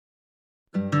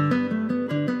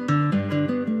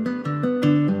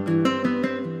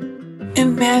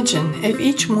Imagine if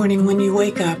each morning when you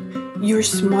wake up, you're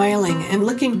smiling and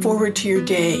looking forward to your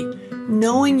day,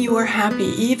 knowing you are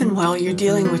happy even while you're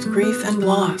dealing with grief and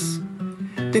loss.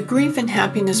 The Grief and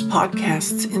Happiness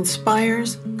podcast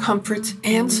inspires, comforts,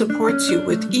 and supports you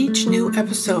with each new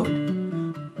episode.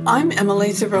 I'm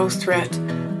Emily Zero-Threat,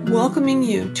 welcoming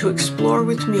you to explore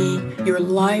with me your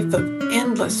life of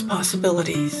endless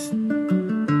possibilities.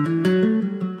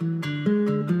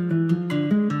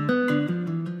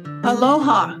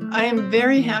 Aloha! I am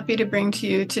very happy to bring to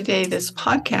you today this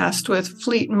podcast with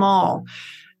Fleet Mall,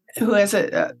 who has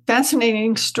a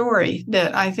fascinating story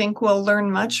that I think we'll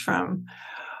learn much from.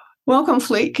 Welcome,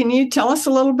 Fleet. Can you tell us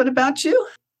a little bit about you?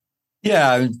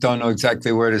 Yeah, I don't know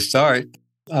exactly where to start.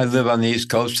 I live on the East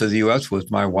Coast of the U.S.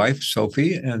 with my wife,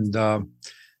 Sophie, and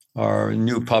our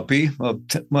new puppy,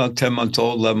 10 months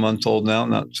old, 11 months old now,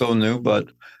 not so new,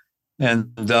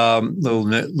 and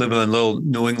live in a little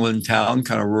New England town,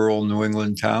 kind of rural New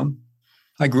England town.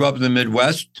 I grew up in the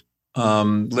Midwest.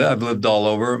 I've lived all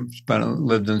over.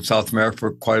 Lived in South America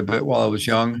for quite a bit while I was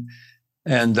young.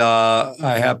 And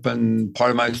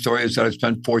part of my story is that I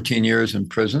spent 14 years in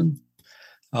prison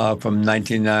from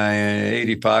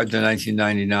 1985 to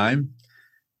 1999.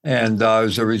 And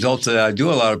as a result of that, I do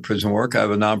a lot of prison work. I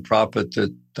have a nonprofit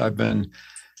that I've been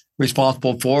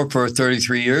responsible for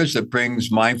 33 years that brings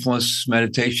mindfulness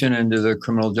meditation into the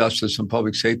criminal justice and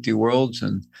public safety worlds.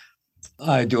 And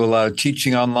I do a lot of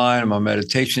teaching online. I'm a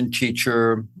meditation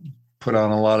teacher, put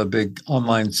on a lot of big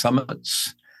online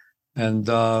summits. And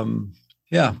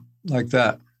like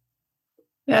that.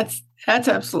 That's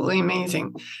absolutely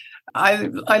amazing.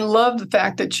 I love the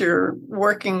fact that you're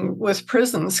working with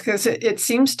prisons because it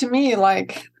seems to me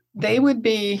like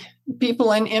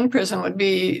people in prison would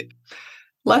be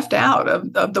left out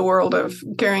of the world of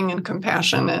caring and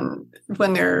compassion, and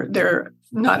when they're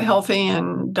not healthy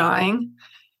and dying.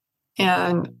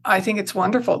 And I think it's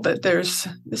wonderful that there's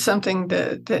something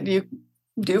that you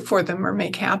do for them or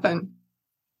make happen.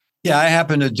 Yeah, I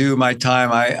happened to do my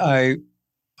time.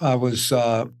 I was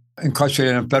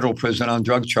incarcerated in a federal prison on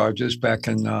drug charges back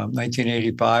in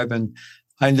 1985, and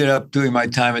I ended up doing my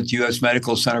time at the U.S.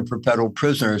 Medical Center for Federal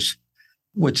Prisoners,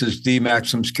 which is the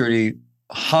maximum security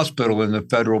hospital in the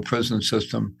federal prison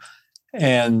system.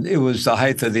 And it was the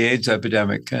height of the AIDS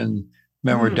epidemic, and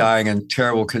men were dying in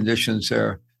terrible conditions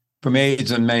there from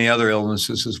AIDS and many other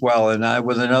illnesses as well. And I,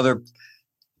 with another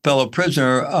fellow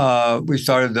prisoner, we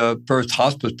started the first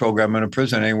hospice program in a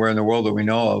prison anywhere in the world that we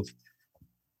know of.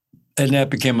 And that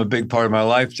became a big part of my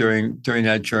life during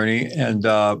that journey, and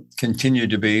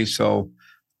continued to be. So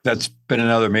that's been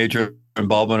another major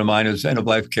involvement of mine, is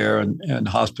end-of-life care and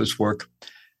hospice work.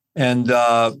 And,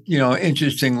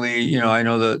 interestingly, I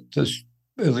know that this,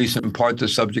 at least in part, the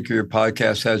subject of your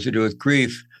podcast has to do with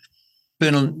grief.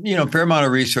 Been, a fair amount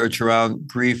of research around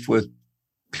grief with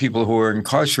people who are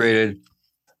incarcerated.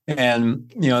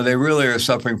 And, they really are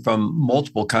suffering from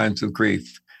multiple kinds of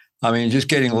grief. I mean, just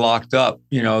getting locked up,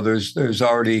 there's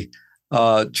already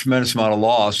a tremendous amount of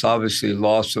loss, obviously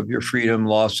loss of your freedom,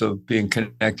 loss of being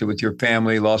connected with your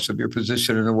family, loss of your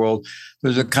position in the world.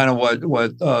 There's a kind of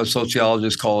what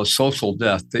sociologists call a social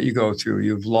death that you go through.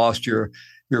 You've lost your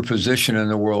position in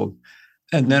the world.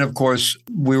 And then, of course,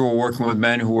 we were working with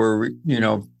men who were,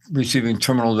 receiving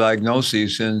terminal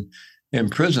diagnoses in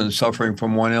prison, suffering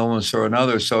from one illness or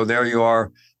another. So there you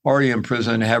are, already in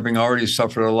prison, having already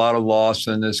suffered a lot of loss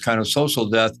and this kind of social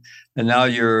death. And now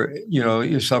you're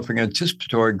suffering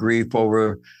anticipatory grief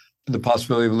over the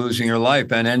possibility of losing your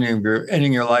life and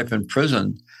ending your life in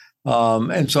prison.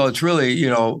 And so it's really,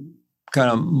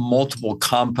 kind of multiple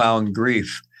compound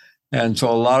grief. And so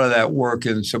a lot of that work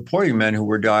in supporting men who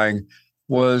were dying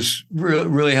was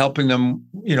really helping them,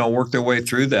 work their way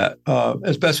through that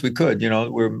as best we could. Our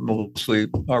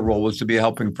role was to be a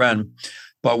helping friend.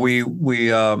 But we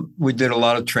did a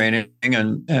lot of training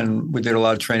and we did a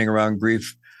lot of training around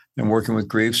grief and working with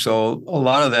grief. So a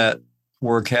lot of that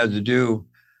work had to do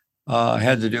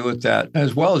with that,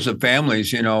 as well as the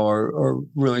families, are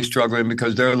really struggling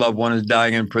because their loved one is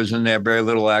dying in prison. They have very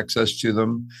little access to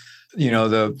them.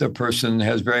 The person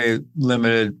has very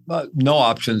limited, no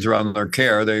options around their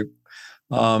care.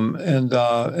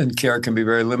 And care can be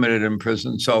very limited in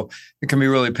prison. So it can be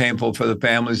really painful for the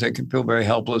families. They can feel very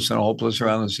helpless and hopeless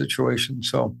around the situation.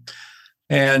 So,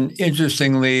 and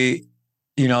interestingly,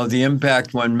 the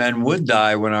impact when men would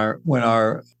die,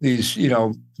 when these,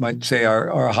 might say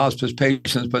our hospice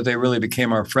patients, but they really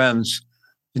became our friends.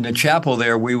 In the chapel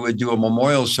there, we would do a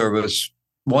memorial service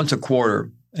once a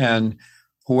quarter, and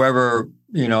whoever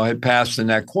had passed in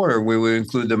that quarter, we would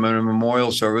include them in a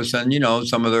memorial service. And,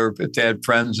 if they had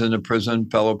friends in the prison,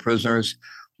 fellow prisoners,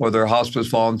 whether a hospice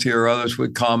volunteer or others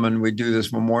would come and we'd do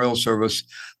this memorial service.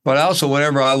 But also,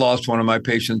 whenever I lost one of my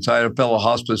patients, I had a fellow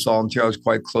hospice volunteer I was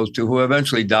quite close to who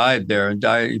eventually died there and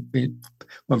died. He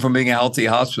went from being a healthy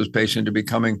hospice patient to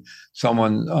becoming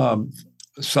someone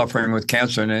suffering with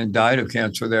cancer and died of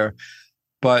cancer there.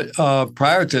 But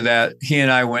prior to that, he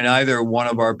and I, when either one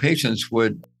of our patients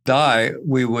would die,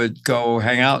 we would go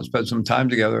hang out and spend some time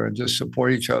together and just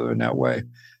support each other in that way.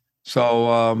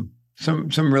 So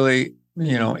some really,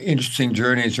 interesting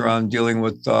journeys around dealing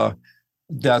with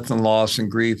death and loss and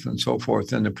grief and so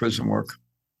forth in the prison work.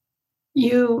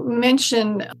 You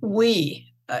mentioned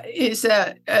we. Is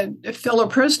that fellow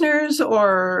prisoners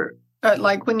or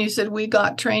like when you said we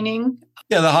got training?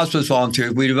 Yeah, the hospice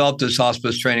volunteers. We developed this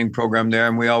hospice training program there,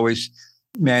 and we always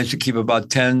managed to keep about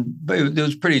 10. But it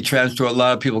was pretty transitory. A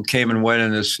lot of people came and went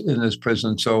in this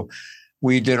prison. So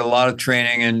we did a lot of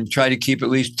training and tried to keep at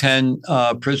least 10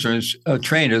 prisoners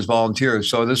trained as volunteers.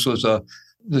 So this was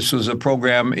a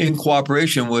program in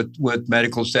cooperation with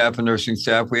medical staff and nursing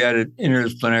staff. We had an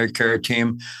interdisciplinary care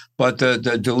team, but the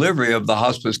delivery of the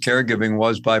hospice caregiving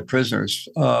was by prisoners,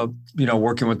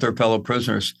 working with their fellow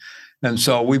prisoners. And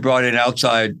so we brought in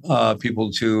outside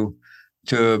people to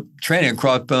training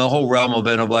across the whole realm of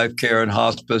end-of-life care and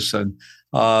hospice. And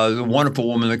the wonderful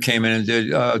woman that came in and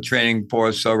did training for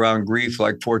us around grief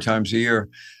like 4 times a year.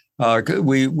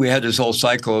 We had this whole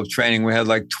cycle of training. We had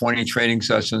like 20 training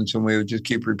sessions, and we would just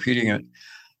keep repeating it.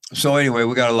 So anyway,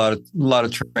 we got a lot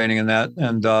of training in that,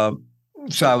 and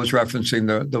so I was referencing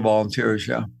the volunteers.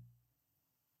 Yeah,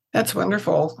 that's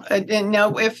wonderful. And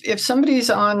now, if somebody's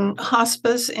on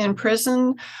hospice in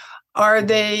prison, are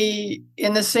they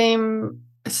in the same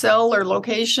cell or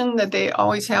location that they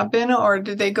always have been, or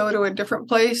did they go to a different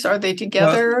place? Are they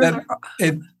together?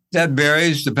 That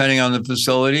varies depending on the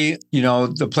facility.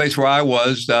 The place where I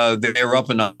was, they were up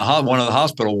in one of the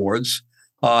hospital wards,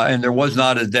 and there was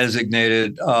not a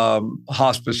designated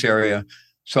hospice area.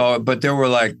 So, but there were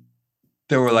like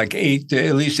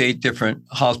at least 8 different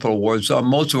hospital wards.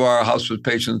 Most of our hospice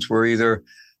patients were either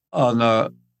on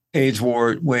the AIDS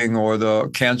ward wing or the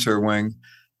cancer wing,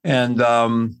 and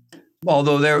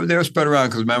although they're spread around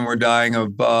because men were dying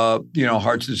of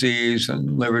heart disease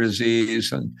and liver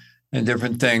disease and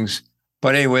different things.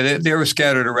 But anyway, they were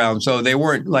scattered around. So they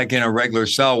weren't like in a regular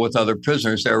cell with other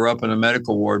prisoners. They were up in a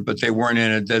medical ward, but they weren't in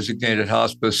a designated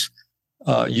hospice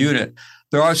unit.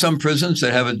 There are some prisons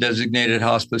that have a designated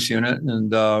hospice unit,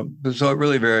 and so it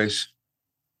really varies.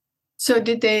 So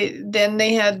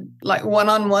they had like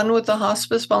one-on-one with the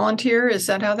hospice volunteer? Is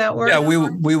that how that worked? Yeah,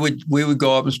 we would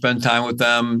go up and spend time with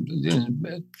them,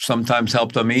 and sometimes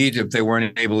help them eat if they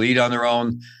weren't able to eat on their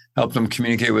own. Help them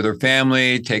communicate with their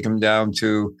family, take them down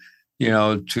to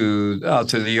out to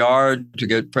the yard to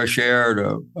get fresh air,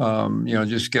 to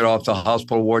just get off the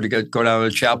hospital ward to go down to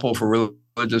the chapel for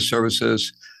religious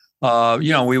services.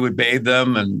 We would bathe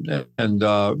them, and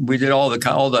we did all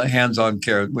the hands-on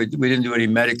care. We didn't do any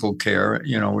medical care.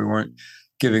 We weren't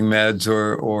giving meds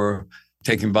or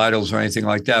taking vitals or anything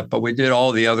like that, but we did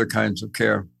all the other kinds of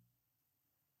care.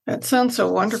 That sounds so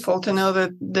wonderful to know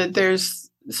that there's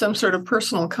some sort of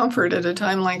personal comfort at a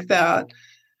time like that.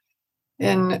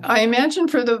 And I imagine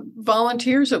for the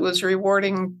volunteers, it was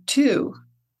rewarding too.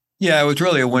 Yeah, it was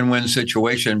really a win-win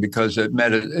situation because it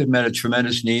met a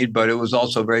tremendous need, but it was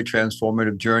also a very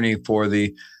transformative journey for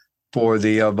the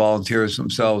volunteers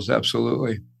themselves.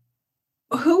 Absolutely.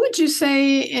 Who would you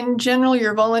say, in general,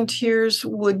 your volunteers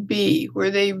would be? Were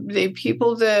they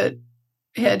people that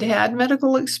had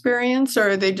medical experience, or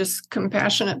are they just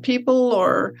compassionate people,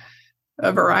 or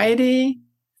a variety?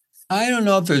 I don't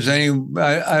know if there's any.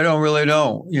 I don't really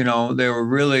know. They were a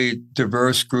really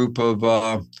diverse group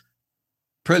of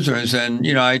prisoners, and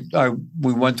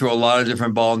we went through a lot of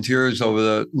different volunteers over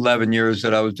the 11 years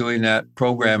that I was doing that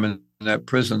program in that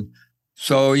prison.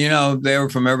 So they were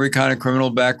from every kind of criminal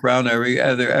background, every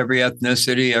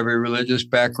ethnicity, every religious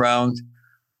background.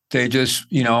 They just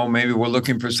maybe were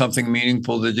looking for something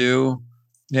meaningful to do.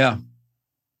 Yeah.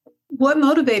 What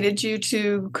motivated you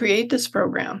to create this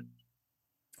program?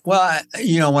 Well,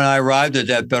 when I arrived at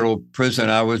that federal prison,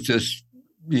 I was just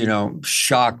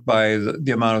shocked by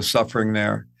the amount of suffering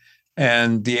there.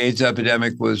 And the AIDS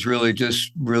epidemic was really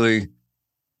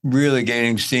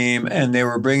gaining steam. And they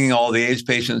were bringing all the AIDS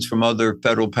patients from other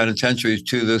federal penitentiaries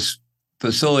to this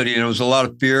facility. And there was a lot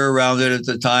of fear around it at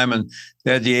the time. And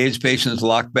they had the AIDS patients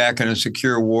locked back in a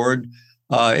secure ward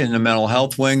in the mental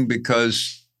health wing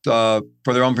because for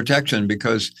their own protection,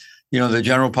 because the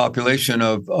general population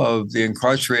of the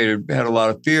incarcerated had a lot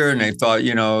of fear, and they thought,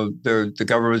 the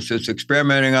government's just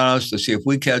experimenting on us to see if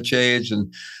we catch AIDS,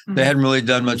 and they hadn't really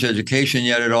done much education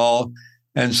yet at all.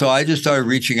 And so I just started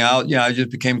reaching out. I just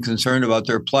became concerned about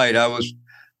their plight. I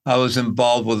was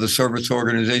involved with a service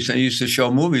organization. I used to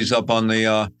show movies up on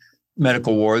the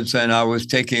medical wards, and I was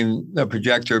taking the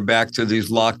projector back to these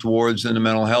locked wards in the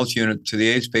mental health unit to the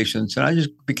AIDS patients. And I just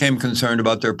became concerned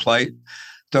about their plight,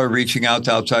 started reaching out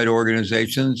to outside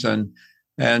organizations. And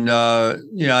then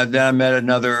I met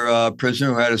another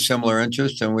prisoner who had a similar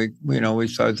interest. And we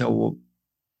started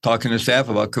talking to staff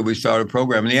about, could we start a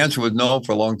program? And the answer was no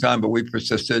for a long time, but we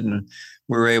persisted and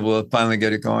we were able to finally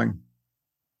get it going.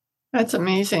 That's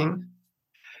amazing.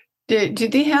 Did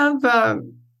they have,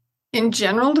 in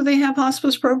general, do they have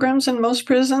hospice programs in most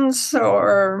prisons,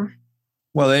 or?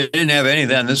 Well, they didn't have any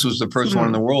then. This was the first one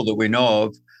in the world that we know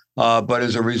of. But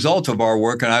as a result of our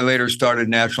work, and I later started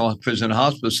National Prison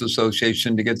Hospice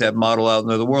Association to get that model out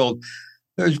into the world,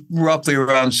 there's roughly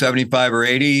around 75 or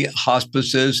 80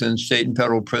 hospices in state and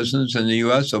federal prisons in the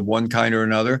U.S. of one kind or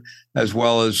another, as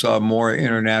well as more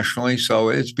internationally. So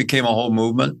it's became a whole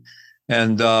movement.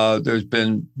 And there's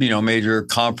been, major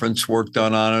conference work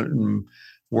done on it, and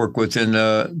work within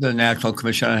the National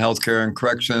Commission on Healthcare and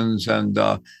Corrections, and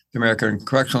the American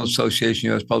Correctional Association,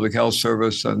 U.S. Public Health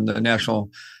Service, and the National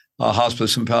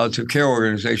Hospice and Palliative Care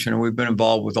Organization. And we've been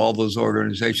involved with all those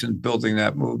organizations building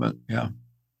that movement. Yeah.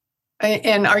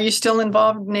 And are you still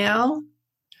involved now?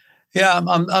 Yeah,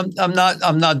 I'm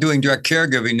not doing direct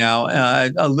caregiving now.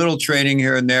 A little training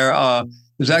here and there.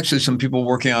 There's actually some people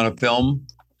working on a film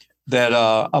that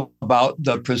about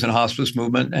the prison hospice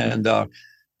movement, and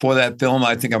for that film,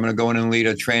 I think I'm going to go in and lead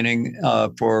a training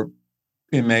for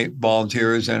inmate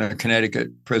volunteers in a Connecticut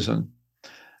prison.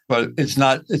 But it's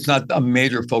not a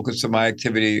major focus of my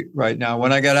activity right now.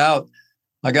 When I got out,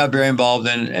 I got very involved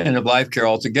in end of life care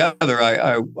altogether.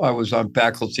 I was on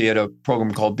faculty at a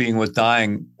program called Being with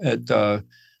Dying at an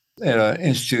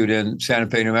institute in Santa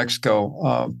Fe, New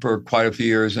Mexico, for quite a few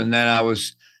years, and then I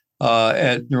was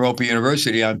at Naropa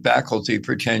University on faculty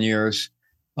for 10 years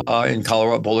in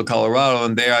Boulder, Colorado,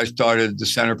 and there I started the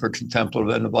Center for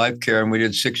Contemplative End of Life Care, and we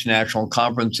did 6 national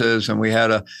conferences, and we had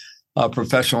a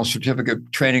professional certificate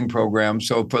training program.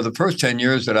 So for the first 10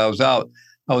 years that I was out,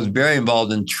 I was very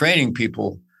involved in training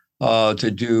people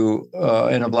to do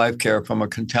end-of-life care from a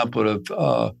contemplative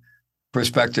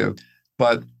perspective.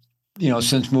 But,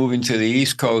 since moving to the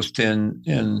East Coast in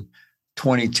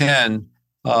 2010,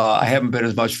 I haven't been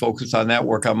as much focused on that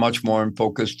work. I'm much more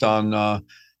focused on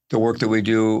the work that we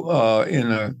do in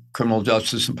the criminal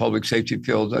justice and public safety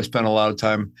fields. I spend a lot of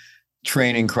time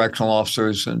training correctional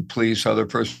officers and police, other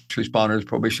first responders,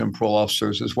 probation and parole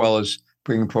officers, as well as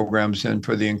bringing programs in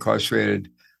for the incarcerated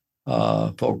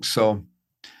folks. So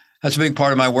that's a big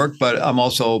part of my work, but I'm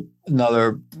also,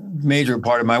 another major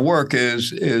part of my work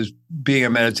is being a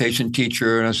meditation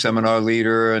teacher and a seminar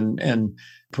leader, and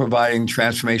providing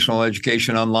transformational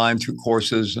education online through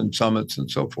courses and summits and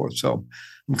so forth. So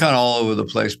I'm kind of all over the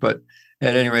place, but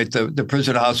at any rate, the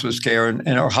prison hospice care and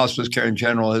our hospice care in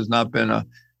general has not been a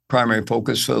primary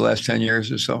focus for the last 10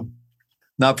 years or so.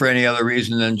 Not for any other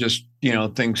reason than just,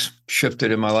 things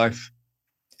shifted in my life.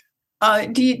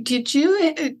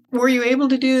 Were you able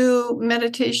to do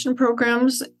meditation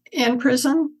programs in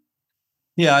prison?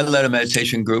 Yeah, I led a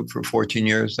meditation group for 14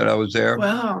 years that I was there.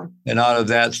 Wow. And out of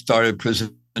that started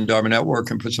Prison Dharma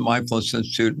Network and Prison Mindfulness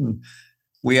Institute. And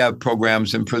we have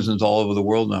programs in prisons all over the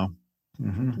world now.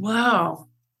 Mm-hmm. Wow.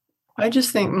 I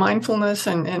just think mindfulness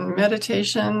and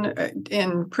meditation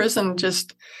in prison,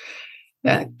 just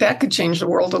that could change the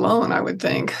world alone, I would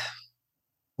think.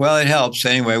 Well, it helps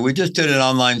anyway. We just did an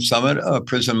online summit, a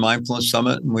prison mindfulness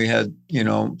summit, and we had,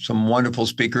 some wonderful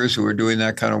speakers who were doing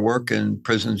that kind of work in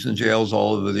prisons and jails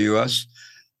all over the U.S.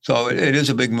 So it is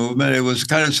a big movement. It was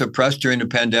kind of suppressed during the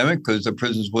pandemic because the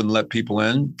prisons wouldn't let people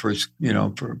in for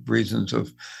reasons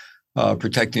of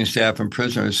protecting staff and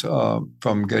prisoners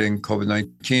from getting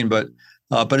COVID-19. But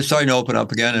it's starting to open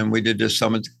up again, and we did this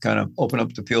summit to kind of open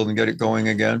up the field and get it going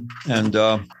again. And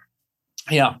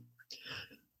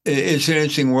it's an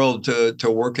interesting world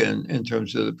to work in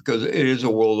terms of, because it is a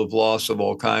world of loss of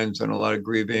all kinds and a lot of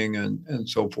grieving and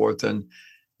so forth, and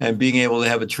being able to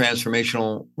have a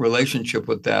transformational relationship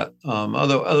with that.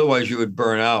 Otherwise, you would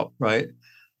burn out, right?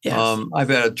 Yes. I've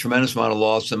had a tremendous amount of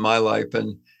loss in my life,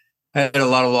 and I had a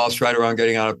lot of loss right around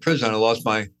getting out of prison. I lost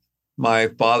my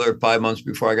father 5 months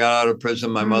before I got out of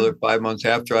prison, my mother 5 months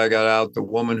after I got out, the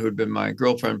woman who'd been my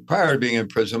girlfriend prior to being in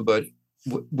prison, but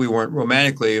we weren't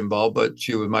romantically involved, but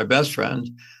she was my best friend,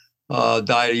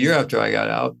 died a year after I got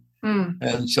out.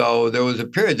 And so there was a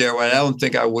period there where I don't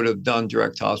think I would have done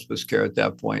direct hospice care at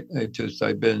that point. Had too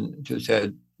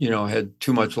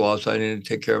much loss. I needed to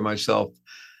take care of myself.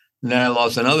 And then I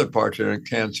lost another partner in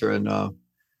cancer in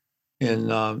in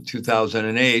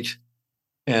 2008.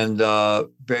 And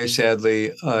very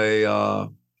sadly, I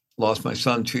lost my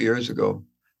son 2 years ago,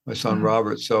 my son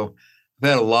Robert. So I've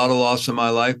had a lot of loss in my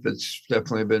life. It's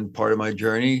definitely been part of my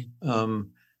journey.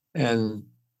 And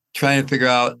trying to figure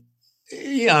out,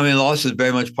 yeah, I mean, loss is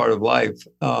very much part of life,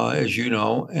 as you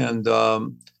know. And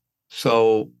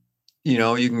so, you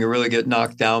know, you can really get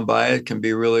knocked down by it. It can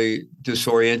be really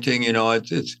disorienting. You know,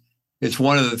 it's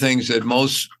one of the things that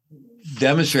most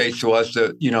demonstrates to us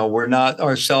that, you know, we're not,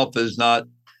 ourself is not,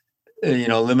 you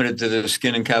know, limited to the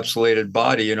skin encapsulated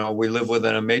body. You know, we live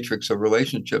within a matrix of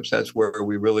relationships. That's where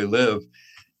we really live.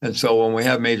 And so when we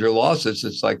have major losses,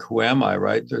 it's like, who am I,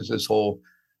 right? There's this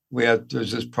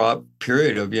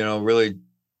period of, you know, really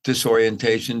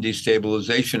disorientation,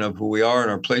 destabilization of who we are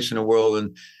and our place in the world.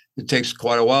 And it takes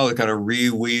quite a while to kind of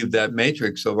reweave that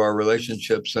matrix of our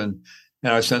relationships and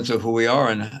our sense of who we are.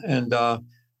 And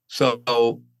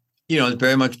so, you know, it's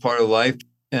very much part of life.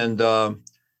 And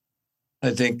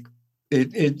I think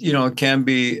it can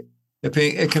be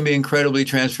incredibly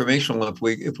transformational if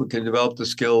we can develop the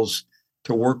skills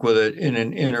to work with it in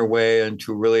an inner way and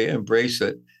to really embrace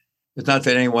it. It's not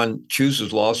that anyone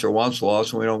chooses loss or wants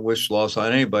loss, and we don't wish loss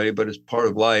on anybody, but it's part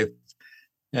of life.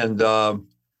 And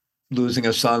losing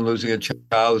a son, losing a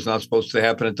child is not supposed to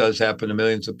happen. It does happen to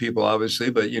millions of people, obviously,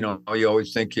 but, you know, you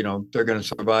always think, you know, they're going to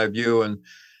survive you.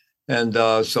 And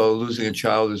so losing a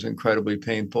child is incredibly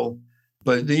painful.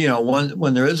 But, you know,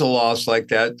 when there is a loss like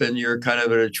that, then you're kind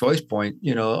of at a choice point.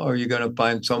 You know, are you going to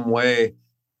find some way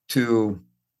to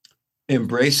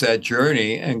embrace that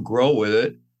journey and grow with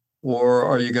it? Or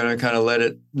are you going to kind of let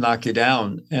it knock you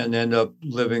down and end up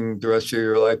living the rest of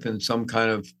your life in some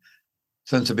kind of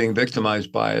sense of being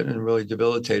victimized by it and really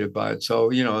debilitated by it?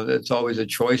 So, you know, it's always a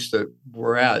choice that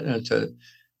we're at.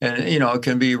 And you know, it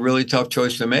can be a really tough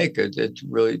choice to make. It's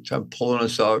really tough pulling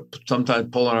us out, sometimes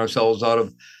pulling ourselves out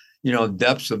of, you know,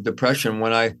 depths of depression.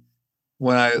 When I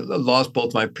lost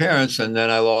both my parents and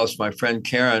then I lost my friend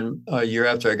Karen a year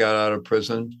after I got out of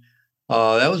prison,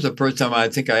 that was the first time I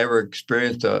think I ever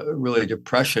experienced a really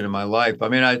depression in my life. I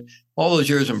mean, all those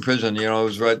years in prison, you know, it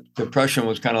was right. Depression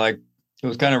was kind of like, it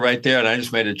was kind of right there. And I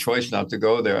just made a choice not to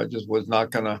go there. I just was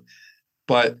not going to.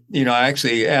 But, you know,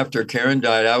 actually, after Karen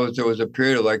died, there was a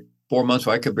period of like 4 months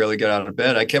where I could barely get out of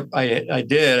bed. I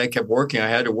kept working. I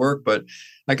had to work, but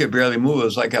I could barely move. It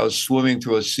was like I was swimming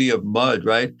through a sea of mud,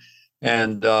 right?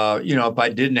 And, you know, if I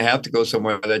didn't have to go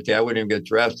somewhere that day, I wouldn't even get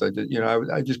dressed.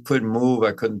 I just couldn't move.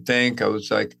 I couldn't think. I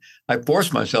was like, I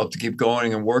forced myself to keep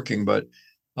going and working, but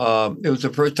it was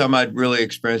the first time I'd really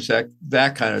experienced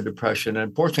that kind of depression.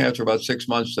 And fortunately, after about 6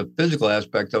 months, the physical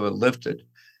aspect of it lifted.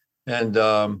 And,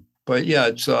 but yeah,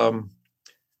 it's,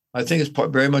 I think it's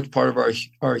very much part of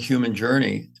our human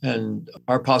journey, and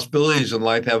our possibilities in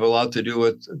life have a lot to do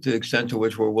with the extent to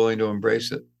which we're willing to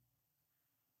embrace it.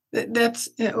 That's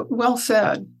well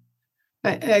said.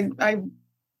 I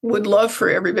would love for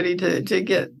everybody to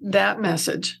get that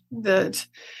message, that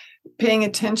paying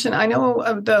attention. I know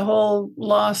of the whole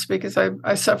loss because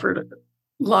I suffered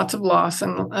lots of loss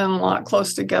and a lot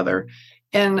close together.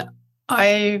 And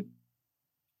I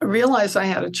realized I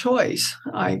had a choice.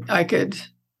 I could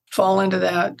fall into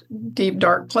that deep,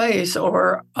 dark place,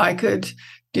 or I could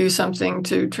do something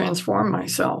to transform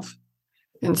myself.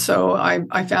 And so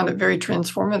I found it very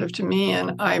transformative to me.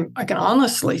 And I can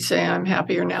honestly say I'm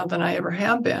happier now than I ever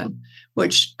have been,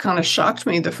 which kind of shocked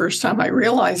me the first time I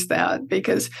realized that,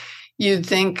 because you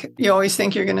always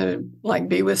think you're going to like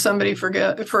be with somebody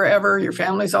forever. Your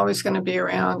family's always going to be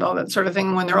around, all that sort of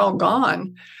thing. When they're all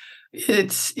gone,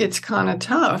 it's kind of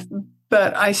tough.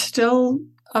 But I'm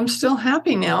still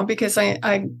happy now because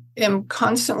I am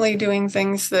constantly doing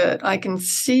things that I can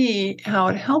see how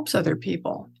it helps other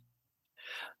people.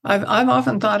 I've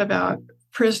often thought about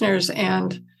prisoners,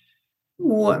 and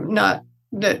not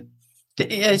that,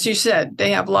 as you said,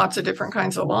 they have lots of different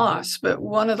kinds of loss. But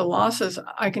one of the losses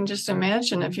I can just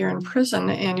imagine, if you're in prison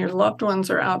and your loved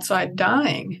ones are outside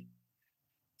dying,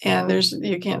 and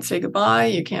you can't say goodbye,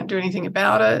 you can't do anything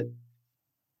about it.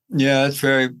 Yeah, it's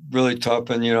really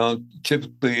tough. And, you know,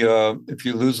 typically, if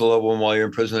you lose a loved one while you're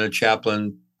in prison, a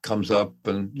chaplain comes up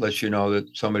and lets you know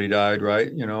that somebody died,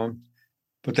 right? You know.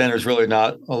 But then there's really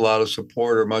not a lot of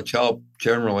support or much help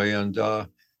generally. And,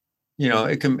 you know,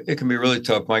 it can be really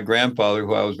tough. My grandfather,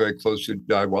 who I was very close to,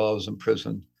 died while I was in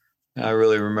prison. And I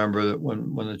really remember that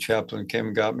when the chaplain came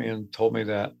and got me and told me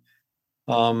that.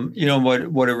 You know,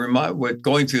 what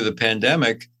going through the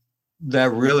pandemic,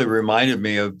 that really reminded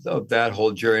me of that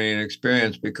whole journey and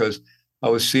experience, because I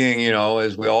was seeing, you know,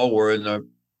 as we all were in the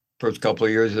first couple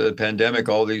of years of the pandemic,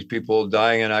 all these people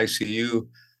dying in ICU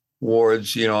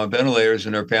wards, on ventilators,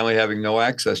 and their family having no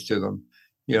access to them.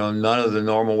 None of the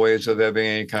normal ways of having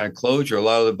any kind of closure. A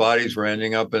lot of the bodies were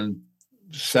ending up in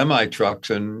semi trucks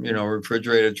and,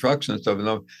 refrigerated trucks and stuff.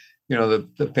 And,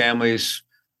 the families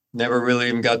never really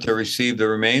even got to receive the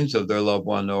remains of their loved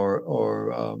one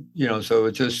so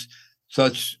it's just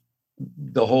such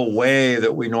the whole way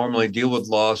that we normally deal with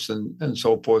loss and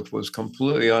so forth was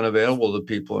completely unavailable to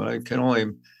people. And I can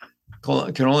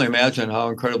only imagine how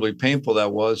incredibly painful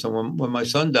that was. And when my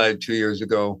son died 2 years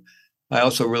ago, I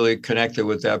also really connected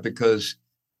with that because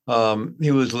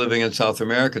he was living in South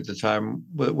America at the time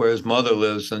where his mother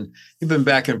lives. And he'd been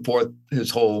back and forth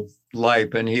his whole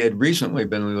life. And he had recently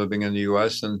been living in the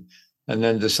U.S. and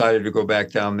then decided to go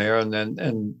back down there.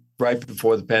 And right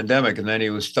before the pandemic. And then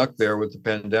he was stuck there with the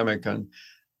pandemic. And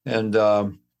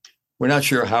we're not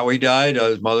sure how he died.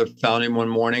 His mother found him one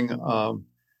morning.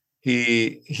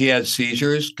 He had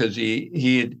seizures because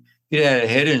he had a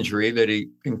head injury that he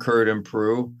incurred in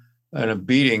Peru and a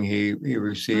beating he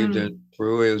received in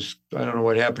Peru. I don't know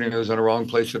what happened. He was in the wrong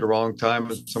place at the wrong time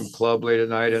at some club late at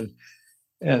night. And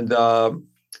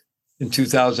in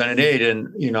 2008,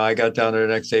 and I got down there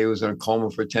the next day. He was in a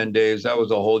coma for 10 days. That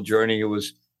was a whole journey. He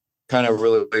was kind of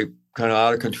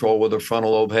out of control with a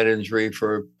frontal lobe head injury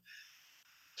for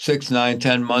 6, 9,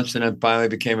 10 months, and then finally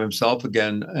became himself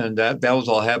again. And that was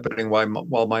all happening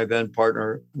while my then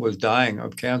partner was dying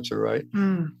of cancer, right?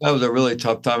 That was a really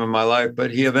tough time in my life,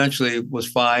 but he eventually was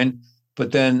fine.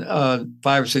 But then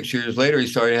 5 or 6 years later, he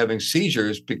started having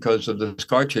seizures because of the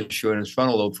scar tissue in his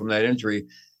frontal lobe from that injury.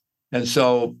 And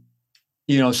so,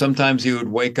 sometimes he would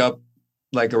wake up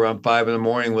like around 5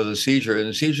 a.m. with a seizure, and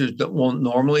the seizures won't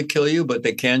normally kill you, but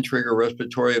they can trigger a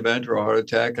respiratory event or a heart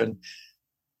attack. And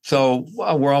so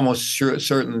we're almost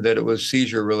certain that it was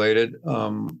seizure related.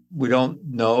 We don't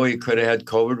know. He could have had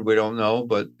COVID. We don't know.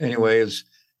 But anyway,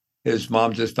 his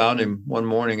mom just found him one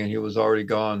morning and he was already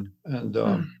gone. And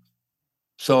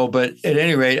but at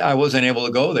any rate, I wasn't able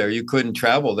to go there. You couldn't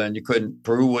travel then.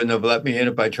 Peru wouldn't have let me in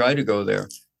if I tried to go there.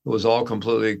 It was all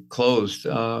completely closed.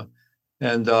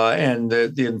 And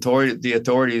the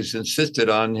authorities insisted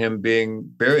on him being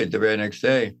buried the very next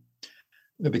day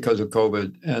because of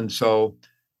COVID. And so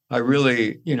I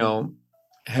really,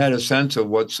 had a sense of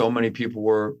what so many people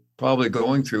were probably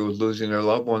going through with losing their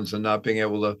loved ones and not being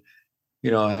able to,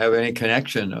 have any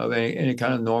connection of any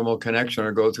kind of normal connection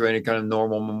or go through any kind of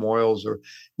normal memorials. Or,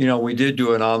 we did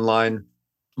do an online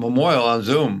memorial on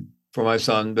Zoom for my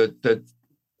son that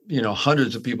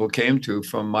hundreds of people came to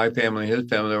from my family and his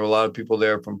family. There were a lot of people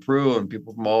there from Peru and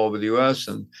people from all over the U.S.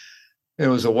 And it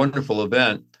was a wonderful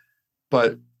event.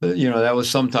 But, that was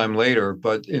sometime later.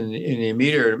 But in the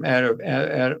immediate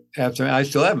after, I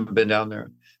still haven't been down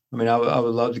there. I mean, I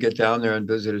would love to get down there and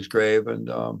visit his grave,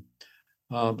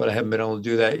 but I haven't been able to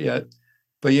do that yet.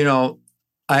 But,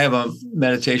 I have a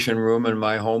meditation room in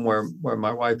my home where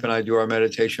my wife and I do our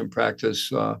meditation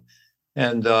practice.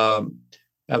 And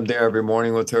I'm there every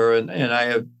morning with her. And I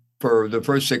have, for the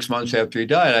first 6 months after he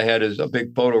died, I had a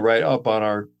big photo right up on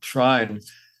our shrine.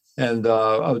 And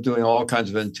I was doing all kinds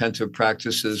of intensive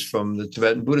practices from the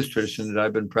Tibetan Buddhist tradition that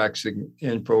I've been practicing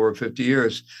in for over 50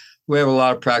 years. We have a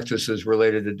lot of practices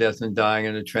related to death and dying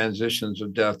and the transitions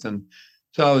of death. And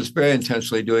so I was very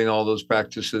intentionally doing all those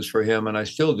practices for him, and I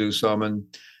still do some.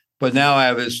 But now I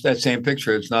have that same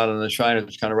picture. It's not on the shrine.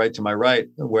 It's kind of right to my right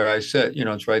where I sit.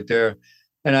 It's right there.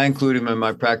 And I include him in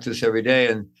my practice every day.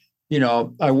 And,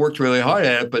 I worked really hard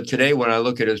at it. But today, when I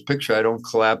look at his picture, I don't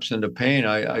collapse into pain.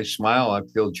 I smile. I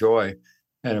feel joy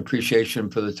and appreciation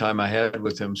for the time I had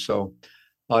with him. So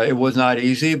it was not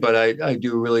easy, but I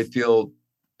do really feel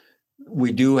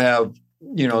we do have,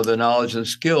 the knowledge and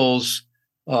skills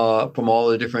from all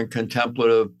the different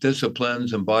contemplative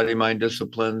disciplines and body-mind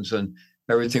disciplines and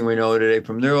everything we know today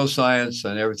from neuroscience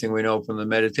and everything we know from the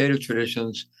meditative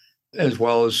traditions, as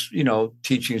well as,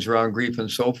 teachings around grief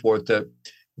and so forth, that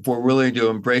if we're willing to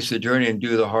embrace the journey and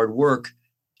do the hard work,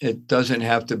 it doesn't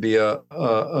have to be that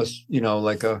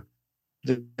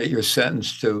you're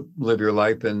sentenced to live your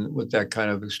life with that kind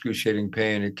of excruciating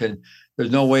pain.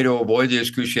 There's no way to avoid the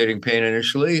excruciating pain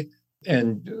initially.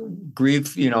 And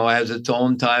grief, has its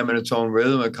own time and its own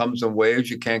rhythm. It comes in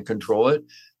waves. You can't control it.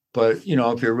 But,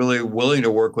 if you're really willing to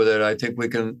work with it, I think we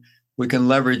can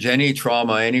leverage any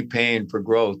trauma, any pain for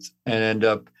growth and end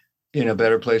up in a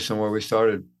better place than where we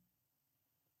started.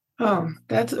 Oh,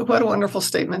 what a wonderful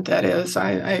statement that is.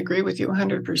 I agree with you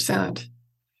 100%.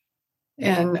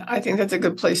 And I think that's a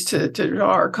good place to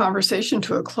draw our conversation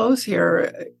to a close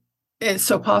here. It's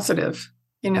so positive,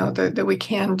 that we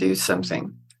can do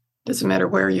something. Doesn't matter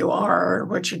where you are or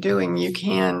what you're doing, you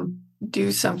can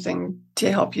do something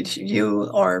to help you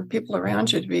or people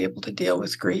around you to be able to deal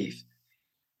with grief.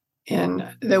 And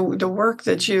the work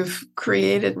that you've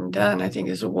created and done, I think,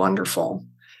 is wonderful.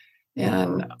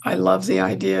 And I love the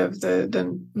idea of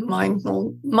the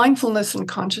mindfulness and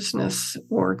consciousness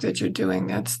work that you're doing.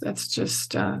 That's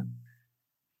just the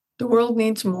world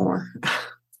needs more.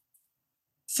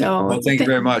 So, well, thank you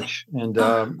very much, and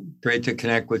great to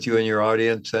connect with you and your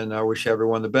audience. And I wish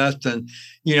everyone the best. And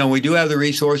we do have the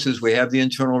resources. We have the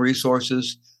internal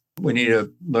resources. We need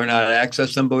to learn how to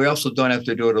access them, but we also don't have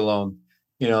to do it alone.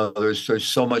 There's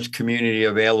so much community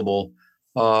available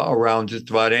around just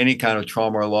about any kind of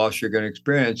trauma or loss you're going to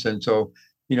experience. And so,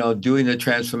 doing the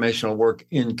transformational work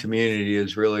in community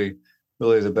is really,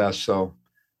 really the best. So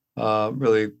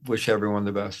really wish everyone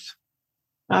the best.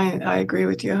 I agree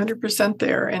with you 100%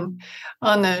 there. And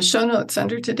on the show notes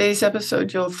under today's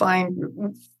episode, you'll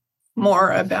find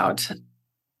more about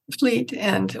Fleet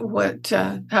and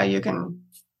how you can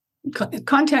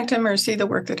contact him or see the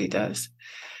work that he does.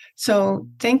 So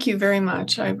thank you very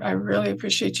much. I really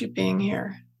appreciate you being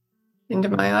here. And to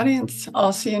my audience,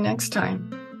 I'll see you next time.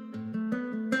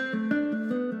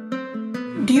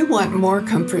 Do you want more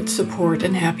comfort, support,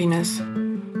 and happiness?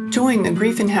 Join the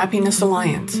Grief and Happiness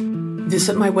Alliance.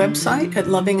 Visit my website at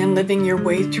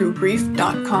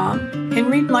lovingandlivingyourwaythroughgrief.com and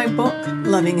read my book,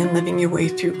 Loving and Living Your Way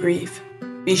Through Grief.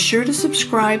 Be sure to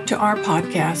subscribe to our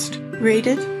podcast, rate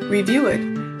it, review it,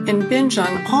 and binge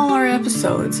on all our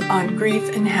episodes on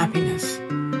grief and happiness.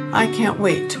 I can't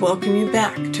wait to welcome you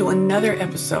back to another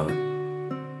episode